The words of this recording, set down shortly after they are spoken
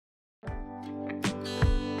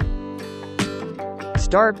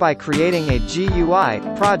Start by creating a GUI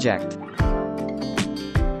project.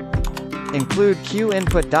 Include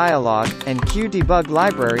Input Dialog and Debug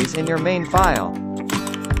libraries in your main file.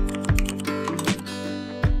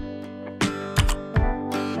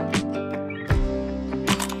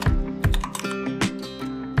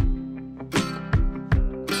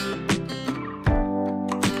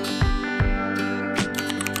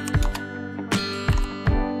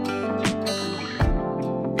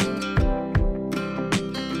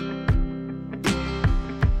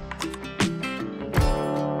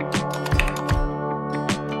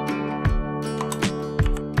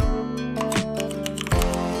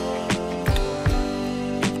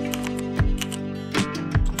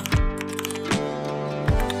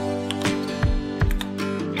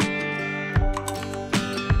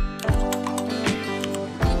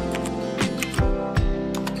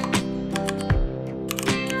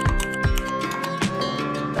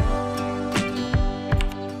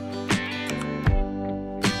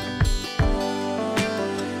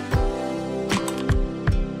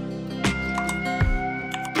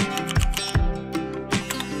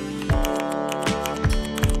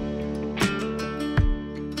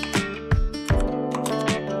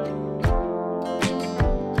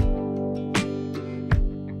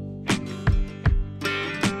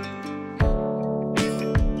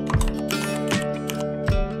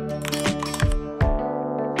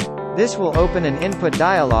 This will open an input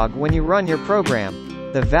dialog when you run your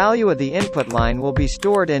program. The value of the input line will be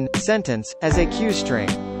stored in sentence as a queue-string.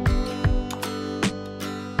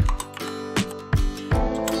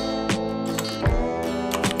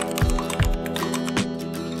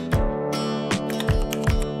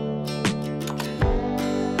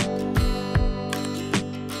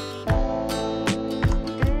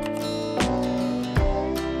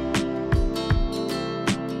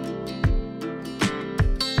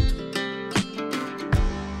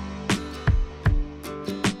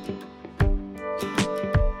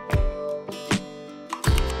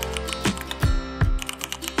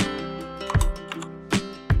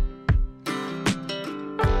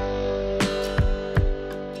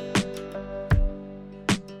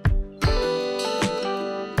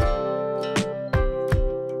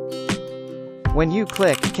 When you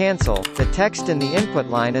click Cancel, the text in the input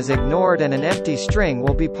line is ignored and an empty string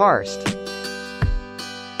will be parsed.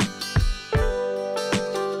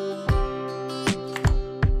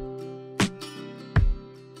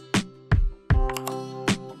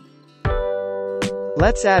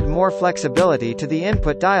 Let's add more flexibility to the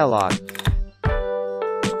input dialog.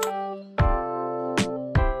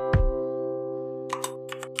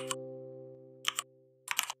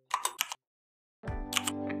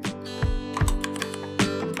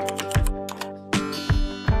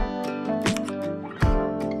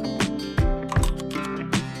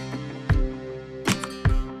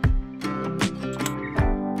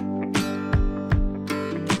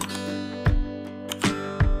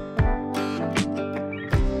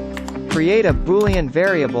 Create a Boolean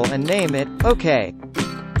variable and name it OK.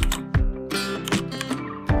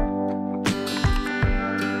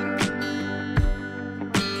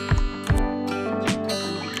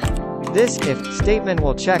 This if statement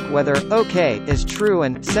will check whether OK is true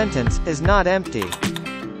and sentence is not empty.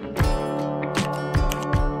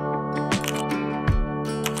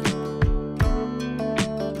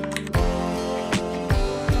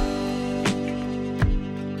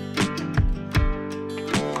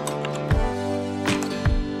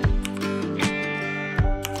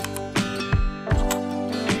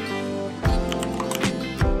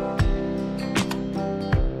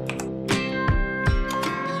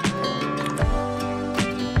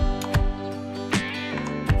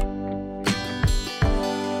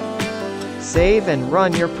 Save and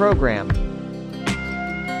run your program.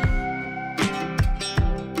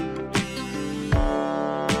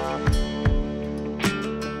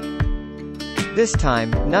 This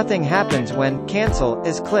time, nothing happens when cancel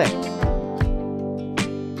is clicked.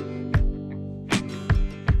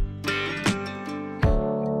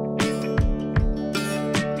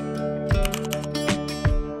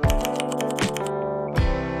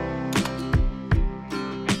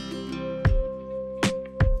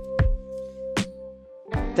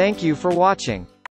 Thank you for watching.